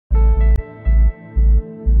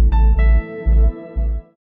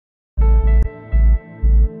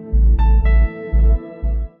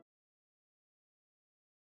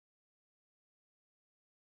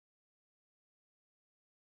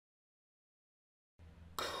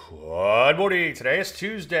Good morning. Today is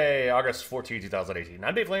Tuesday, August 14, 2018.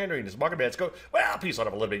 I'm Dave Landry, and this is Market Minutes. Well, peace out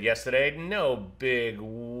of a little bit yesterday. No big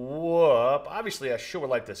whoop. Obviously, I sure would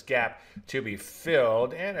like this gap to be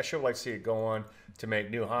filled, and I sure would like to see it go on to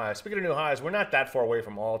make new highs. Speaking of new highs, we're not that far away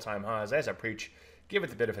from all-time highs. As I preach, give it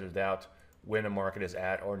the benefit of the doubt when the market is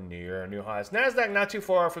at or near new highs. NASDAQ not too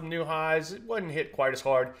far from new highs. It wasn't hit quite as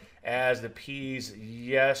hard as the Ps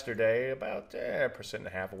yesterday, about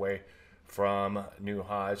 1.5% away from new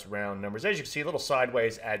highs, round numbers. As you can see, a little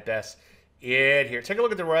sideways at best in here. Take a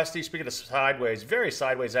look at the Rusty. Speaking of sideways, very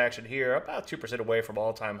sideways action here, about 2% away from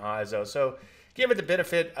all-time highs, though. So give it the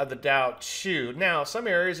benefit of the doubt, too. Now, some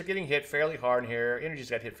areas are getting hit fairly hard here. Energy's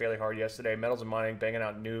got hit fairly hard yesterday. Metals and mining banging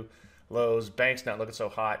out new lows. Banks not looking so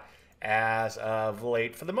hot as of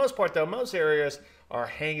late. For the most part, though, most areas are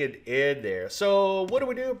hanging in there. So what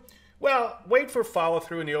do? Well, wait for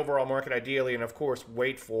follow-through in the overall market, ideally, and, of course,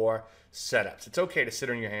 wait for setups. It's okay to sit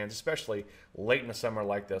on your hands, especially late in the summer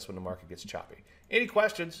like this when the market gets choppy. Any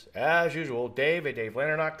questions? As usual, Dave at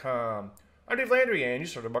DaveLandry.com. I'm Dave Landry, and you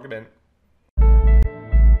started Market Minute.